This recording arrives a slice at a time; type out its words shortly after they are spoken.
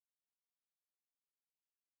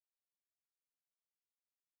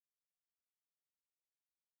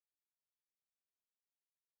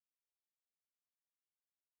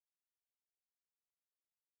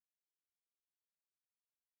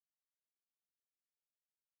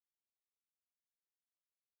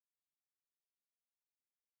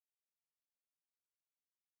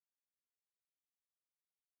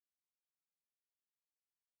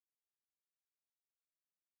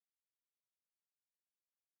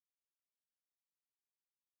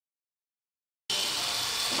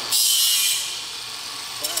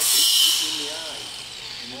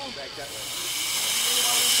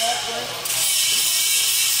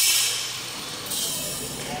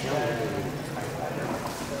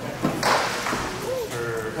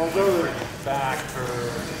Back for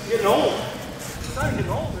getting old. It's not getting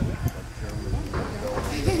old, isn't it?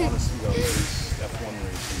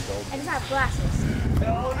 I just have glasses. I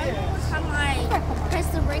almost have my press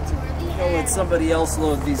the brake too early. Don't let somebody else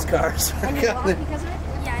load these cars. And you lost because of it?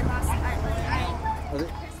 Yeah, I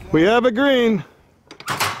lost. We have a green.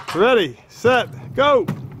 Ready, set, go.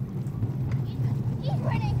 He's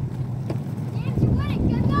winning. James, you're winning.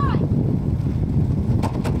 Good guy.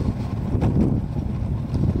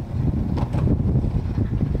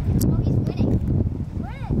 Oh, he's winning. He's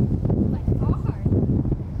winning. By far.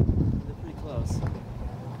 They're pretty close.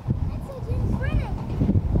 I'd say James is winning.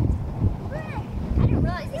 Winning. I didn't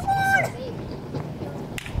realize he won.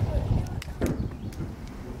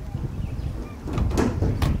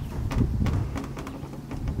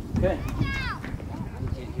 Okay. I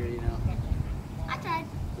can't hear you now. I tried.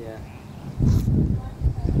 Yeah.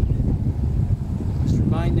 Just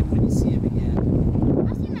remind him when you see him again.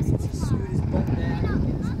 I'll see my sister tomorrow. His butt I back. know.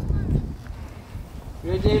 You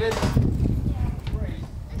ready, David?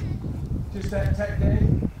 Just that tech day.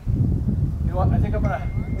 You know what? I think I'm gonna.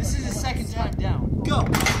 This is his second time down. Go! I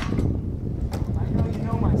know you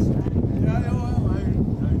know my strategy. Yeah, I know.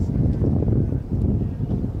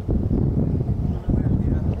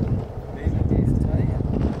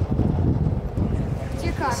 It's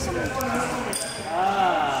your car.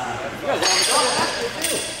 You guys are on the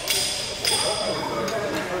go.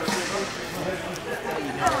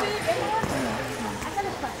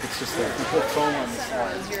 It's just that you put foam on the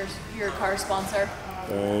side. Is your car sponsor?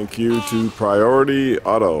 Thank you to Priority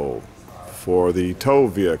Auto for the tow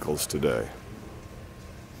vehicles today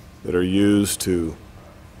that are used to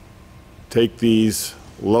take these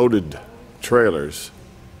loaded trailers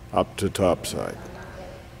up to topside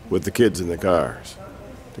with the kids in the cars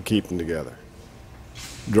to keep them together.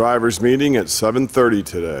 Drivers meeting at 7:30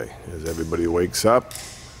 today as everybody wakes up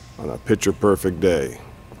on a picture-perfect day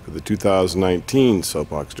for the 2019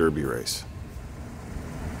 Soapbox Derby race.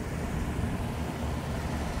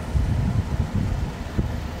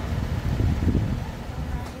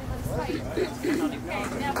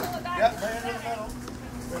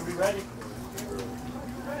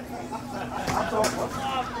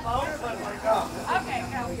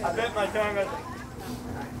 I bet my time at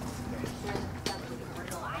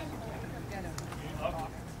Oh,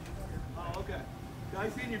 okay. I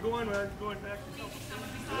seen you going when I was going back to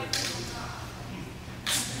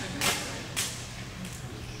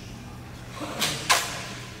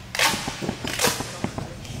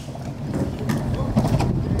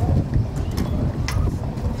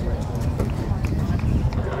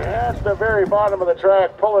At the very bottom of the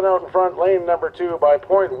track, pulling out in front, lane number 2 by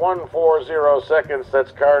 .140 seconds.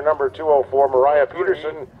 That's car number 204, Mariah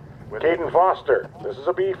Peterson, Caden Foster. This is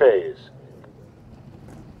a B phase.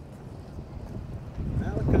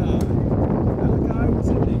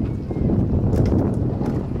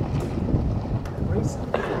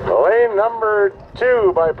 Lane number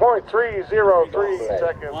 2 by .303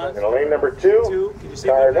 seconds. And lane number 2,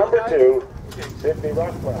 car number 2, Sydney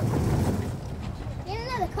Rothblatt. Get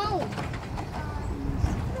another cone.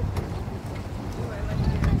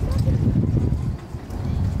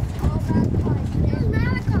 There's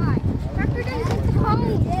Malachi. Tucker didn't hit the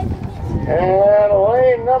cone. And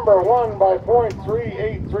lane number 1 by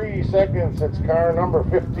 .383 seconds. It's car number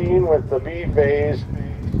 15 with the B phase,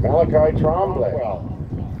 Malachi Tremblay.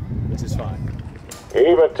 Which is fine.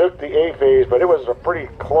 Ava took the A phase, but it was a pretty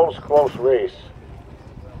close race.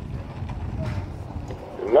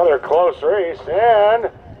 Another close race, and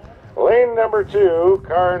lane number 2,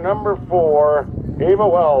 car number 4, Ava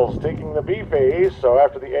Wells taking the B phase. So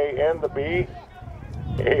after the A and the B,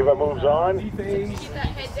 Ava moves on. B phase,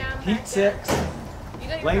 heat 6,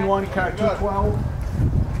 lane 1, car 212,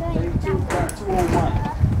 lane 2, car 201.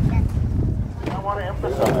 I want to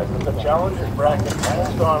emphasize that the Challengers bracket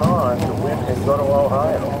has gone on to win and go to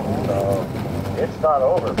Ohio. So it's not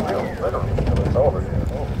over, literally, until it's over.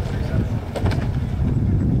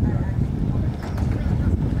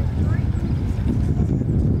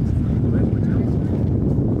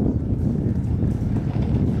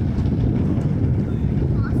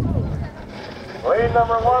 Lane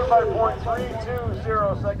number 1 by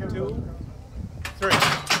 .320 seconds. 2, 3.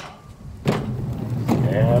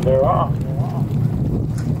 And they're off.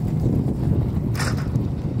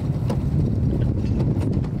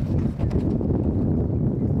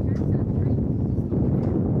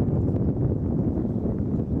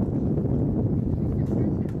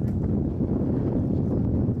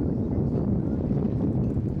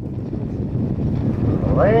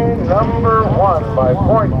 number 1 by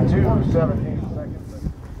 .217 seconds.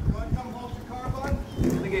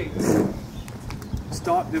 In the gate.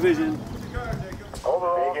 Stock division.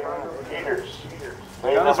 Megan Peters.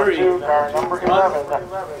 Lane Got a number three. 2, car number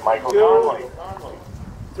 11, Michael Conley.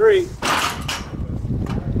 3.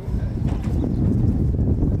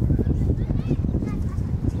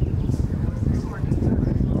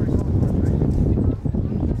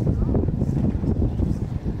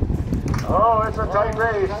 Oh, it's a tight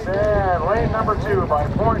race, and lane number 2 by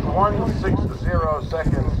 .160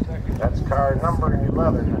 seconds. That's car number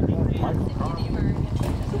 11, Michael Conley.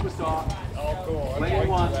 Superstar. Oh, cool. Lane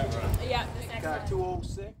 1. Yeah, this next Got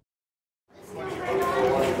 206.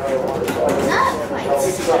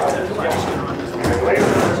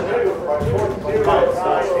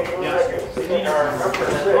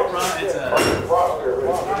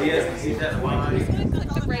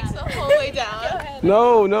 the brakes the whole way down.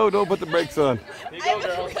 No, no, don't put the brakes on. I was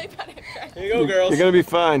really bad at crashing. Here you go, girls. You're gonna be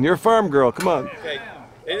fine. You're a farm girl. Come on. Okay.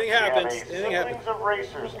 Anything happens. Anything happens. Siblings of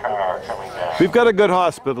Racers car coming down. We've got a good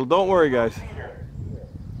hospital. Don't worry, guys.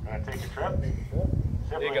 Gonna take a trip?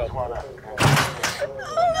 There you go. Wanna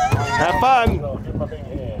Have fun. give them a big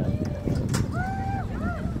hand.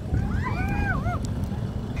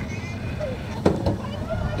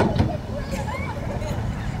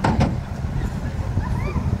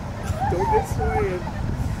 Don't get swayed.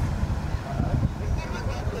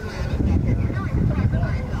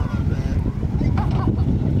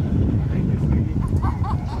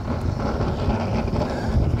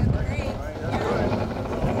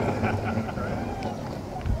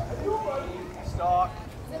 Stock.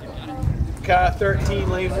 Car 13,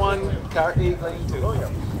 lane 1. Car 8, lane 2.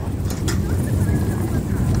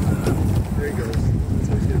 There he goes. That's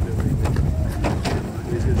what he's going to do.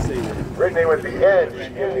 He's going to stay there. Brittany with the edge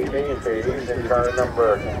in the main phase in car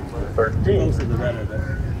number 13. Most of the runner, but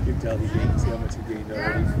you can tell he gained how much he gained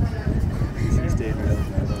already. He's going to stay there.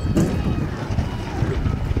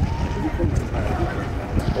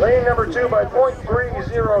 Lane number 2 by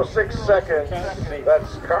 .306 seconds.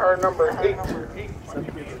 That's car number 8.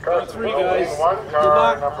 Car 3 guys. lane 1, Good car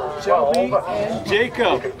luck. number Shelby 12. and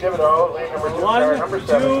Jacob. Thibodeau, lane number 2, 1, car number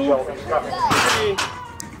 7, 2, Shelby's coming. 3.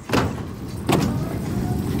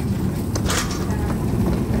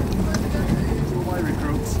 My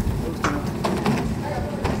recruits.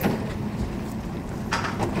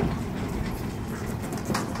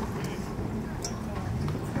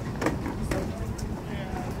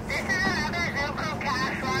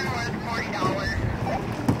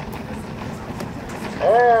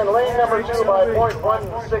 And lane number 2 by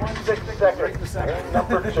 .166 seconds. Lane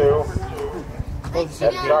number 2. That's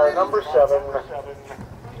car number 7.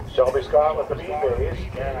 Shelby Scott with the B phase.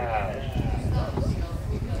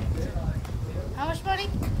 How much money?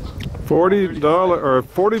 $40 or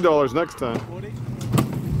 $40 next time.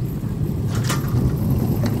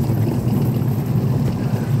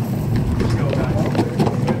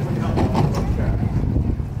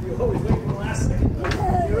 You always wait for the last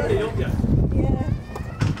second. You ready, don't you?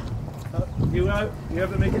 Yeah. You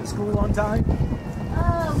have to make it to school on time?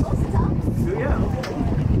 Most times. Do you? Okay.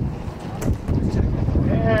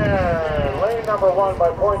 And lane number 1 by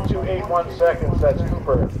 .281 seconds. That's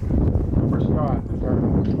Cooper. Cooper Scott, car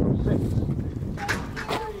number 206.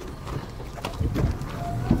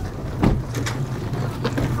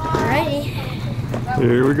 Alrighty.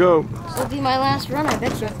 Here we go. This will be my last run, I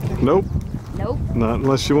bet you. Nope. Nope. Not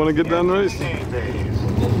unless you want to get done racing.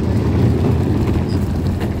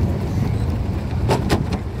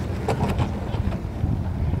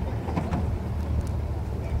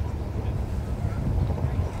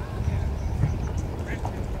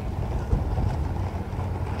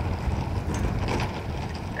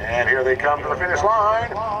 And here they come to the finish line.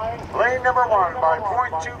 Lane number 1 by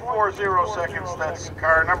 .240 seconds. That's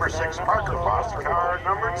car number 6, Parker Foster. Car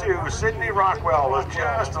number 2, Sydney Rockwell, with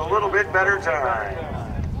just a little bit better time.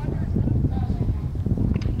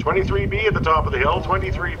 23B at the top of the hill.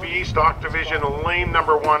 23B, stock division, lane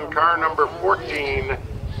number 1, car number 14,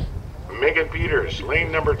 Megan Peters.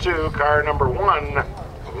 Lane number 2, car number 1,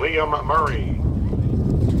 Liam Murray.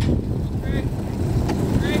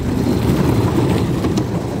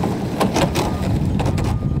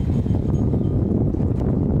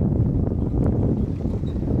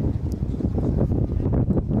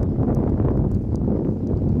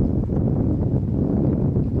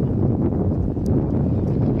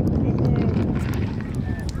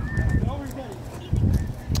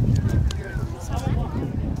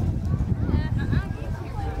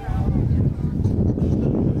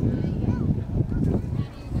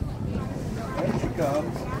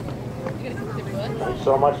 Thanks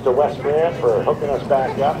so much to West Grant for hooking us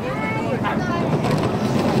back up.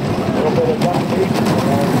 little bit of duct tape.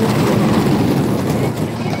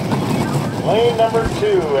 Lane number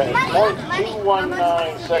 2 at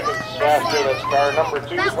 0.219 seconds faster. That's car number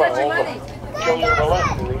 212. Killian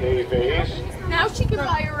Willett in the A phase. Now she can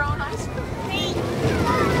buy her own ice cream.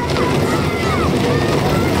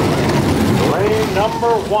 Lane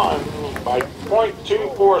number 1 by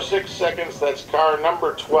 0.246 seconds. That's car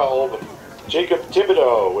number 12. Jacob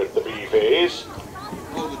Thibodeau with the B phase.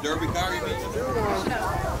 Oh, the Derby car you mean?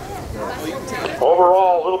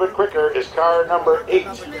 Overall, a little bit quicker is car number 8.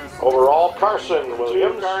 Overall, Carson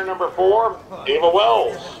Williams. Car number 4, Ava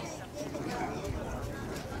Wells.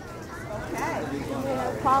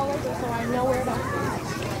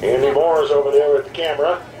 Andy Moore is over there with the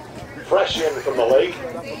camera, fresh in from the lake,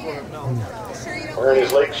 wearing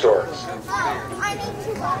his lake shorts.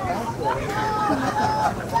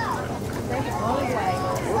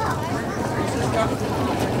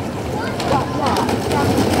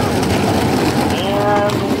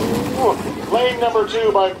 And lane number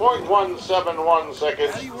 2 by 0.171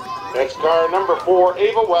 seconds. That's car number 4,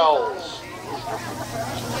 Ava Wells.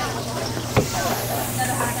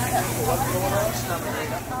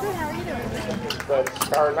 That's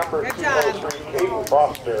car number 203, Caden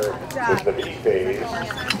Foster with the B phase.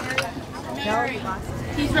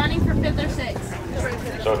 He's running for 5th or 6th.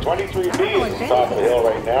 So 23B is the top of the hill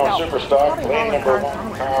right now. Superstock, lane number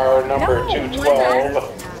 1, car number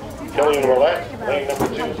 212. Killian Willett, lane number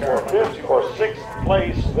 2 for 5th or 6th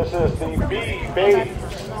place. This is the B phase.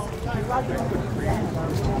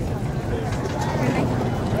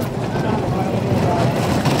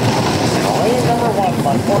 Lane number 1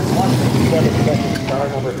 by 0.127 seconds. Car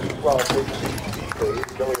number 212,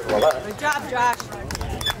 Killian Willett. Good job, Josh.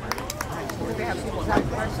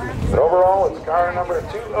 But overall, it's car number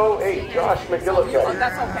 208, Josh McGillicuddy. Oh,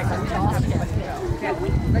 that's okay.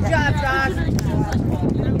 Good job, Josh.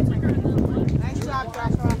 Nice job,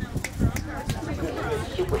 Joshua.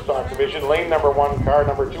 Superstock division, lane number 1, car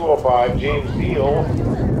number 205, James Deal.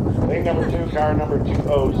 Lane number 2, car number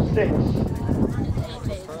 206,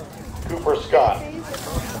 Cooper Scott.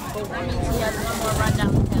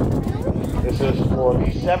 This is for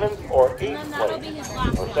the 7th or 8th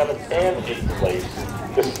place, or 7th and 8th place.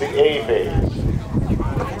 This is the A phase.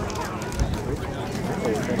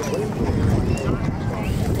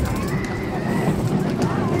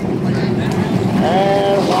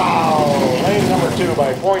 And wow, lane number 2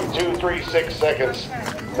 by 0.236 seconds.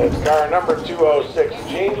 That's car number 206,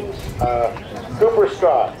 James Cooper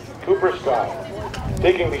Scott. Cooper Scott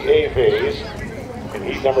taking the A phase in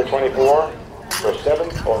heat number 24 for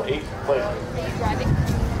 7th or 8th place.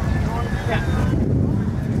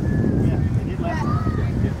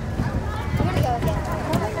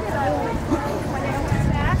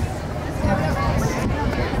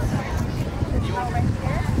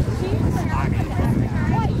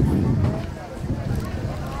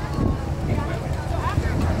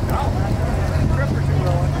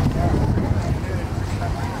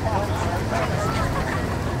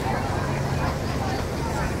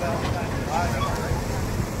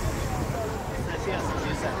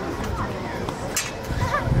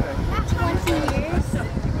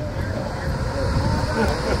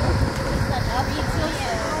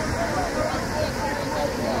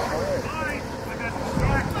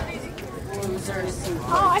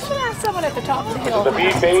 Oh, I should ask someone at the top of the hill. This is the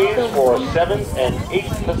B phase for 7th and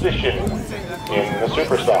 8th position in the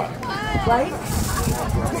Superstock. Right?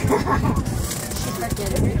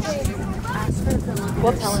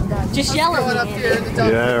 Whoops. Just yell at me.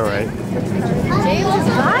 Yeah, right. James,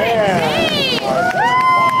 hi.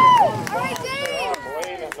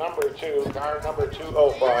 Lane at number 2, car number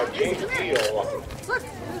 205, James Deal.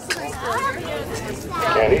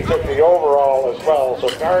 And he took the overall as well. So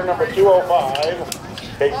car number 205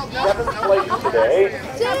 takes 7th place today.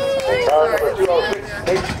 And car number 206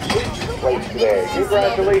 takes 8th place today.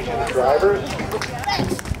 Congratulations, drivers.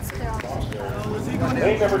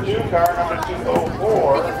 Lane number 2, car number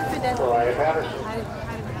 204, Ryan Patterson.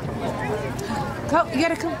 Go, you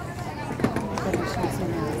gotta come.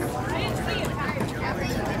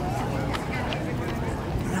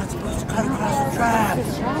 Cut across the track.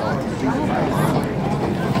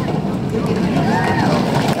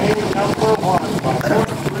 Lane number 1 by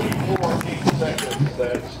 0.348 seconds.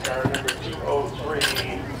 That's car number 203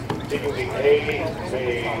 taking the A phase.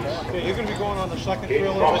 Okay, you're going to be going on the second Caden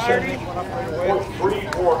drill. Foster, Right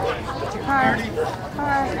 0.348. Hi.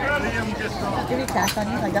 Give me cash on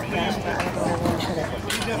you. I got cash.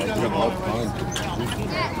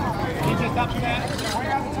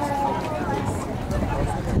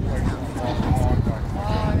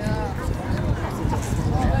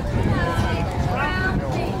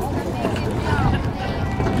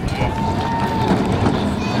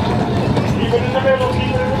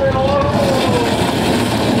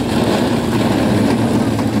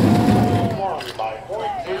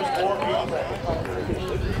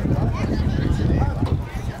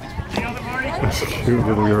 cute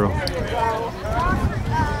little girl.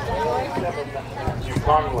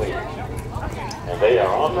 Conley. And they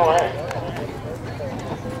are on the way.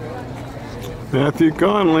 Matthew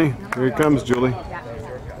Conley. Here he comes, Julie.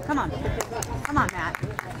 Come on. Come on, Matt.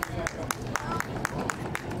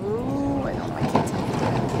 Ooh, I don't like it.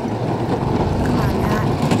 Come on, Matt.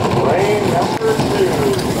 Lane number 2.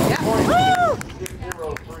 Yep. Woo!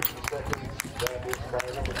 0.03 seconds. That is car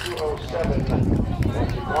number 207.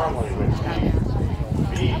 Matthew Conley with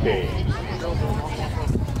B phase.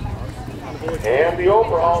 And the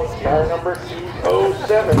overall is car number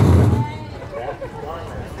 207.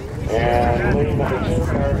 And lane number 2,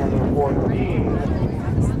 car number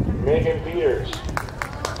 14, Megan Peters. Here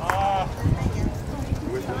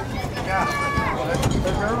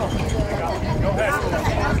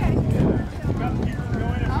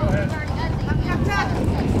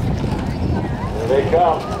they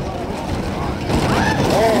come.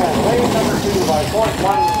 And lane number 2 by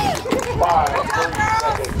 0.15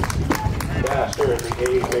 seconds. Faster in the A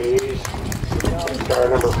phase. Car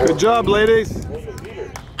number 14. Good job, ladies. Megan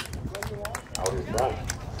Peters. Out in front.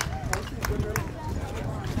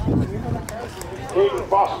 Kaden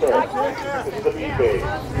Foster. This is the B phase.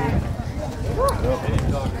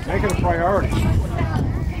 Make it a priority.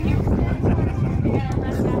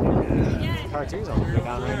 Cartoons on the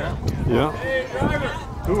ground right now. Yeah.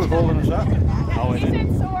 Who was holding us up? Oh, He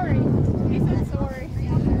said sorry. He said sorry.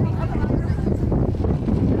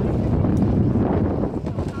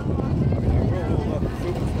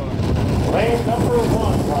 Lane number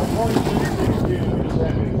 1 by 0.262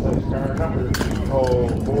 seconds. That's car number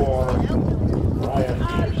 204, Ryan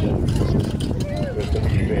Peterson with the B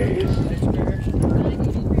phase.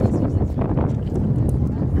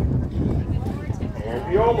 And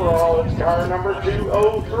the overall is car number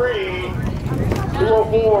 203,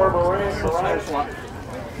 204, Mariah.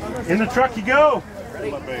 In the truck you go.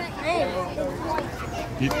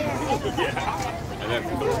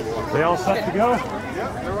 They all set to go?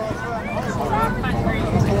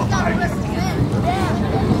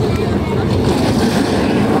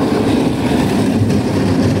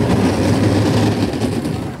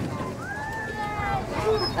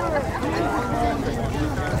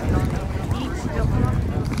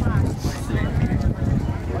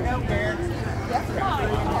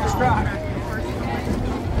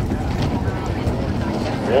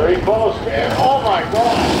 Very close, man. Oh my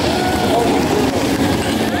God.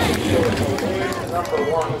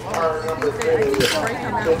 Number 1 is car number 2.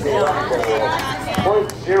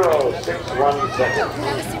 0.061 seconds.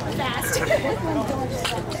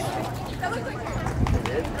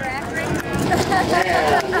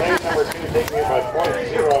 And lane number 2 taking it by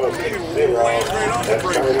 0.060. That's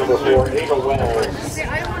car number 4, Ava Wells.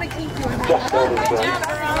 Just over front.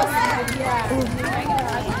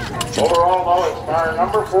 Overall, though, it's car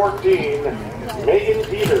number 14, Megan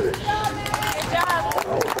Peters.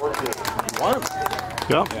 Number 14.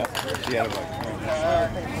 Yep.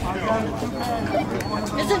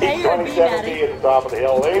 2070 at the top of the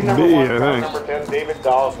hill. Lane number B, 1, I car think. number 10, David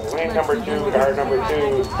Dawson. Lane number 2, car number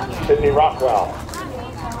 2, Sydney Rockwell.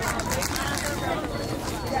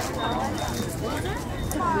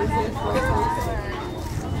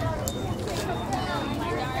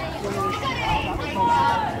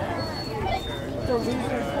 The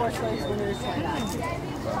loser course race winners sign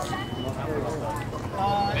up.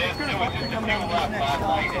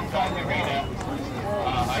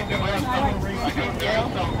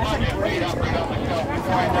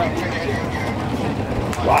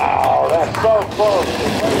 Wow, that's so close.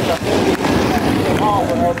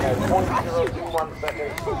 At 0.021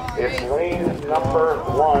 seconds. It's lane number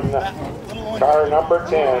 1, car number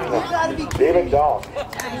 10, David Dawson.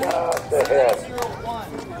 Just ahead.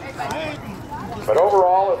 But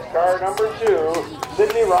overall, it's car number 2,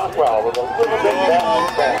 Sydney Rockwell, with a little bit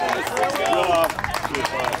back.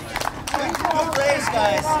 Good race,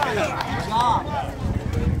 guys. Good job.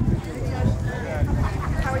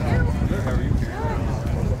 How are you?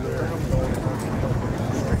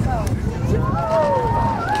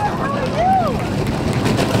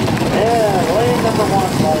 And lane number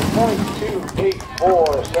 1 by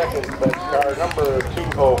 0.284 seconds. That's car number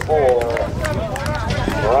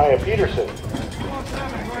 204, Mariah Peterson.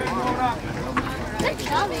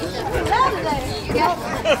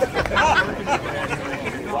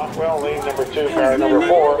 Rockwell, lane number 2, car number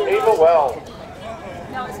 4, Ava Wells.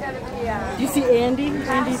 No, it's got to be Do you see Andy?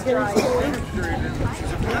 Andy's getting scored.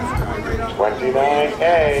 29A.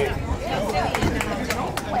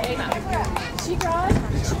 She cried?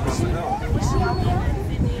 Was she on there?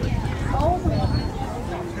 Oh my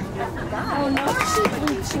God. Oh no, she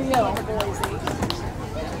blew trio.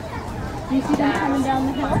 Do you see them coming down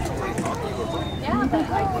the hill? Yeah, but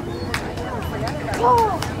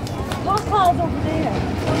Oh, Pawpaw's over there.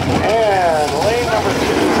 And lane number 2,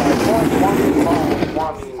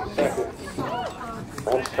 1 seconds.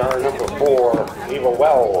 That's car number 4, Eva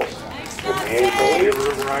Wells. With the 8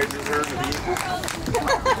 phase.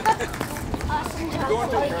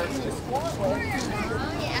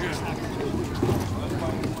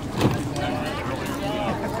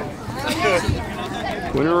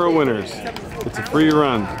 Winner of winners. It's a free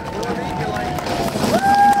run.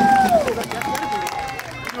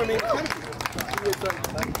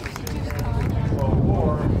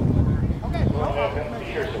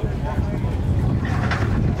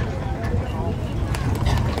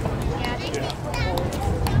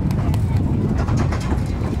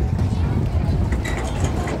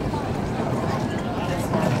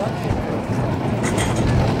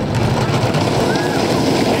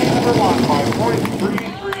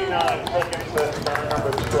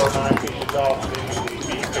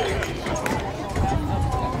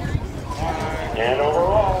 And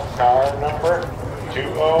overall, car number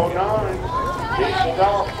 209, Jason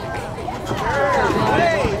Dolph.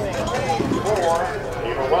 4,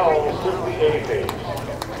 Eva Wells, to the A phase.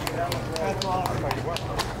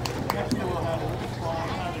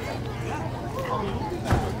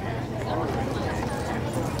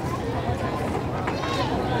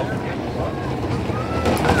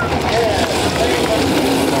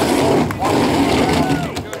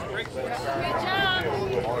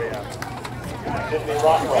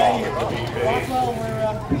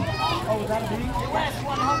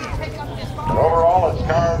 And overall, it's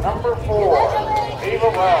car number 4, Eva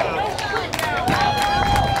Wells.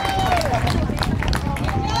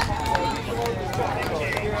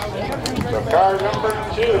 So car number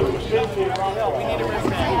 2, Sydney Rockwell.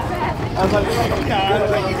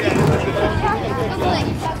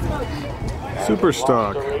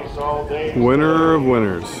 Superstock. Winner of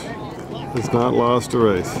winners. Has not lost a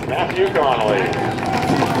race. Matthew Connolly.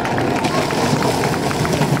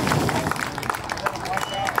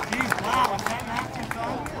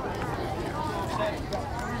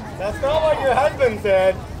 That's not what your husband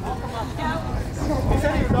said. He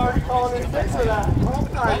said he was already calling in sick for that.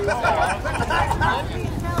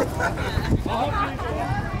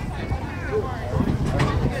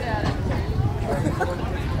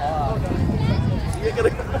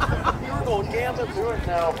 You're going gambling through it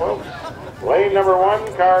now, folks. Lane number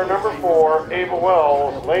 1, car number 4, Ava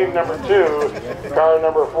Wells. Lane number 2, car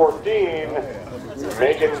number 14,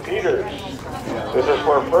 Megan Peters. This is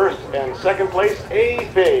for first and second place, A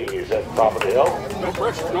phase at the top of the hill. No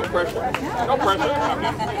pressure, no pressure. No pressure. I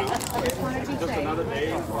mean, just another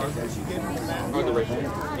day on the race.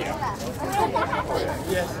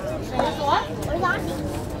 Yeah.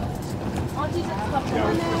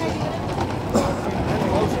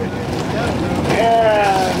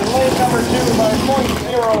 And lane number 2 by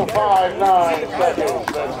 0.059 seconds.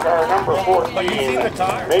 That's car number 14,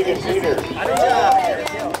 Megan Peters.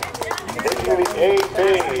 Taking the A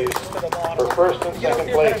phase for first and second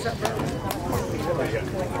place.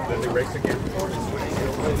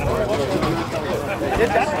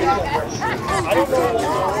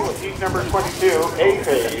 Heat number 22, A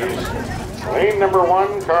phase. Lane number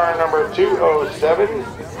 1, car number 207,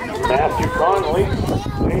 Matthew Connolly.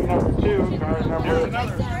 Lane number 2, car number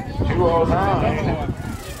 209,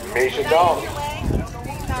 Misha Dolph.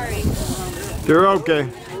 You're okay.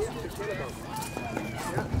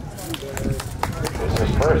 This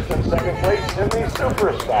is first and second place in the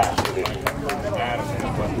Super Stock division.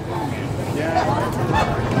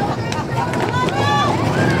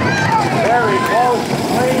 Very close.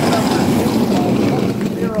 Lane number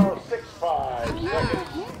 2, 065 seconds.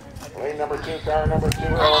 Lane number 2, car number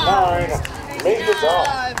 209, Misha Dolph.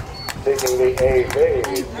 Taking the A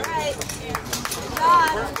phase.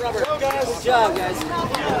 Good job, guys.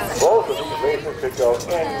 Both of these races could go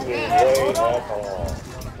any way at all.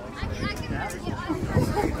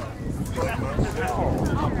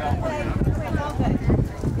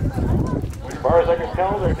 As far as I can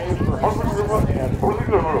tell, their names were Houlton and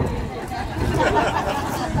Houlton.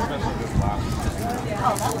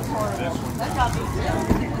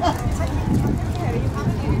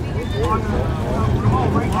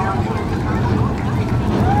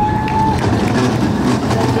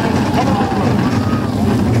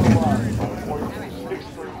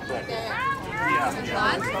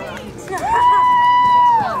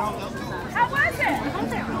 how was it?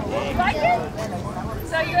 You like it?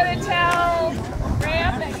 So you're going to tell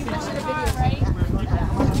Ram that you did a video, right?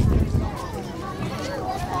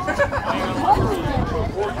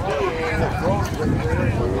 14,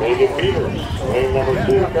 Megan Peters. Lane number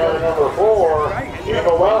 2, car number 4,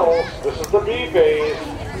 Eva Wells. This is the B phase.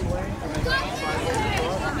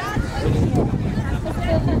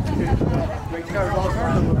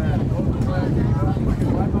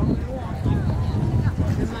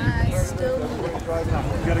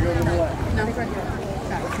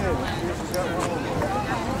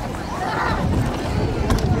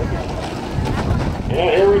 And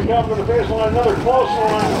here we come to the finish line, another close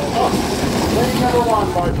one. Lane number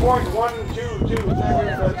 1 by 0.122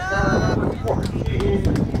 seconds. That's car number 14.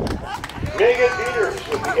 Megan Peters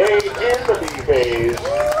with the A and the B phase.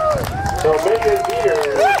 So Megan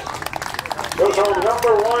Peters goes home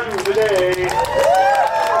number 1 today.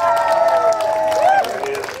 And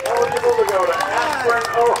is eligible to go to Akron,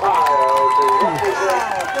 Ohio to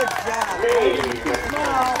represent Maine.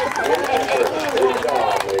 Good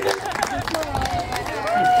job, Megan.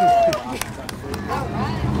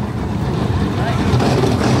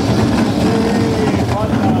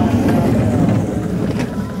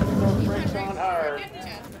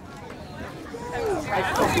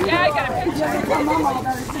 Yeah, I got a picture.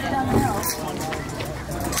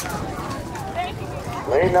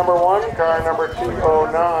 Lane number 1, car number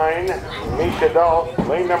 209, Misha Dalt.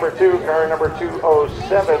 Lane number 2, car number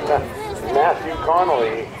 207, Matthew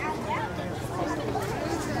Connolly.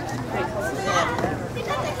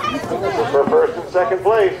 This is for first and second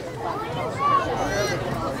place.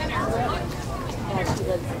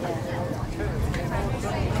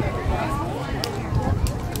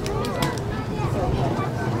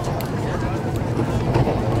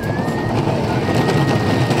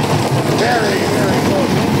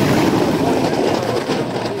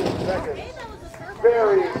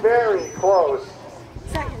 Very close.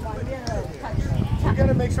 We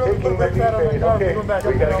gotta make sure we put back that on the car. Okay, we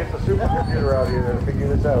gotta get the supercomputer out here to figure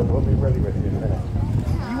this out. We'll be ready with you in a minute.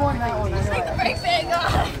 You won that one. Take the brake thing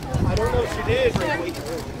off. I don't know if she did.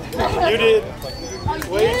 You did.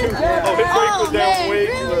 Way too. Oh, his brake was down way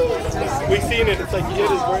too early. We seen it. It's like he hit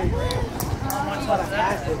his brake. I thought I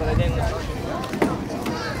passed it, but I didn't.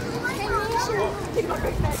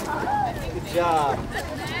 Good job.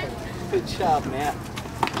 Good job, Matt.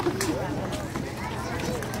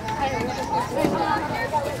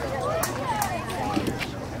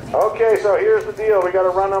 Okay, so here's the deal. We got to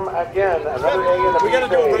run them again. Another A and a B. We got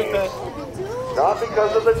to do it right back. Not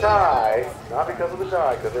because of the tie. Not because of the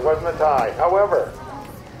tie, because there wasn't a tie. However,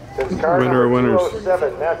 since car number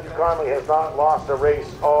 207, Matthew Conley has not lost a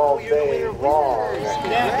race all day long. He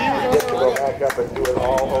gets to go back up and do it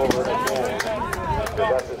all over again. So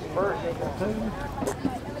that's his first.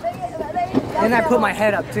 And I put my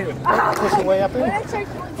head up too. Push the way up in.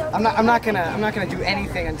 I'm not gonna do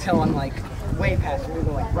anything until I'm like way past. We're gonna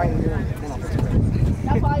go like right in here, and then I'll put the brakes.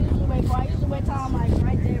 That's why I usually wait for. I usually wait till I'm like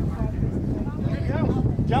right there.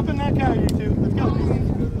 Jump in that car, you two. Let's go.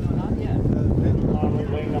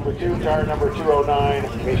 Lane number 2, car number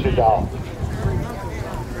 209, Misha Dahl.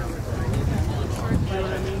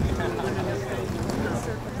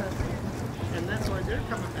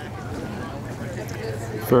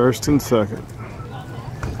 First and second.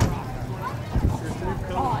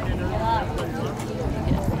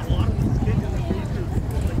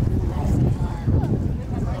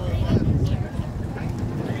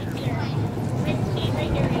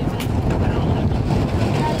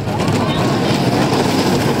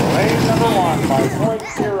 By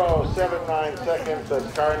 0.079 seconds,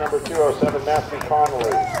 that's car number 207, Matthew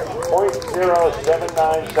Connolly.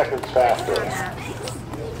 0.079 seconds faster.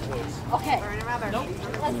 Okay.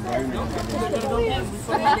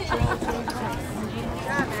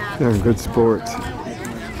 They're good sports.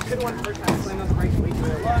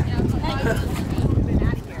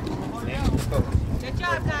 Good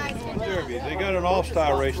job, guys. They got an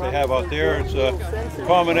all-star race they have out there. It's a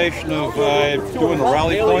combination of doing the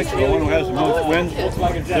rally points, the one who has the most wins.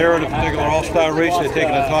 They're in a particular all-star race. They're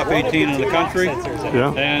taking the top 18 in the country,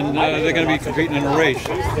 and they're going to be competing in a race.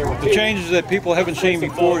 The changes that people haven't seen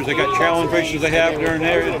before is they got challenge races they have during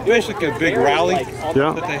there. It's basically a big rally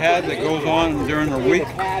that they had that goes on during the week.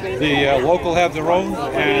 The local have their own,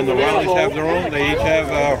 and the rallies have their own. They each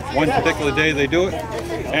have one particular day they do it,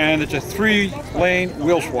 and it's a 3-lane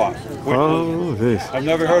wheel swap. Oh, geez. I've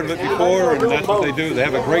never heard of it before, and that's what they do. They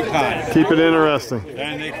have a great time. Keep it interesting.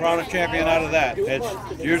 And they crown a champion out of that. It's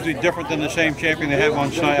usually different than the same champion they have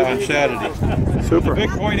on Saturday. Super. The big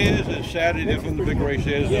point is Saturday is when the big race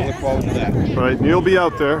is. They look forward to that. Right, and you'll be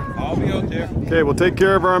out there. I'll be out there. Okay, we'll take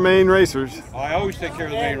care of our main racers. I always take care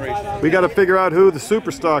of the main racers. We got to figure out who the super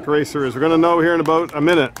stock racer is. We're going to know here in about a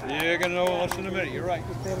minute. You're going to know in less than a minute. You're right.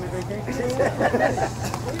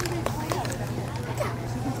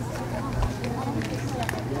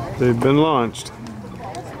 They've been launched.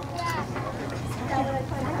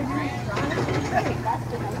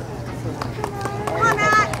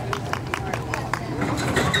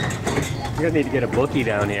 You're gonna need to get a bookie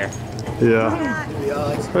down here. Yeah.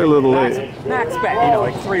 Probably a little late. Max bet, you know,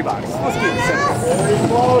 like $3. Let's keep it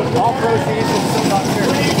simple. All proceeds and some not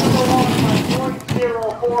sure.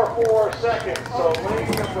 0.044 seconds. So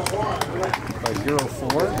lane number 1. Like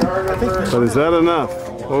 0.4? But is that enough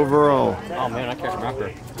overall? Oh man, I can't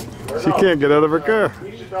remember. She can't get out of her car.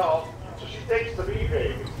 So she takes the B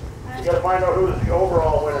phase. You got to find out who is the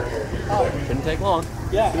overall winner here. Shouldn't take long.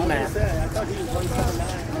 Yeah, Good math. I thought he was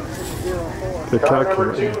 179. The Car number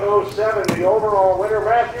calculator. 207, the overall winner,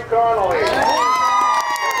 Matthew Connolly.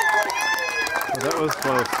 That was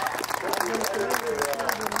close.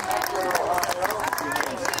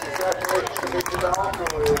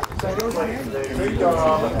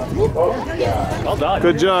 Well done.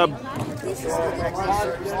 Good job.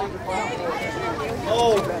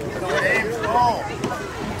 Oh,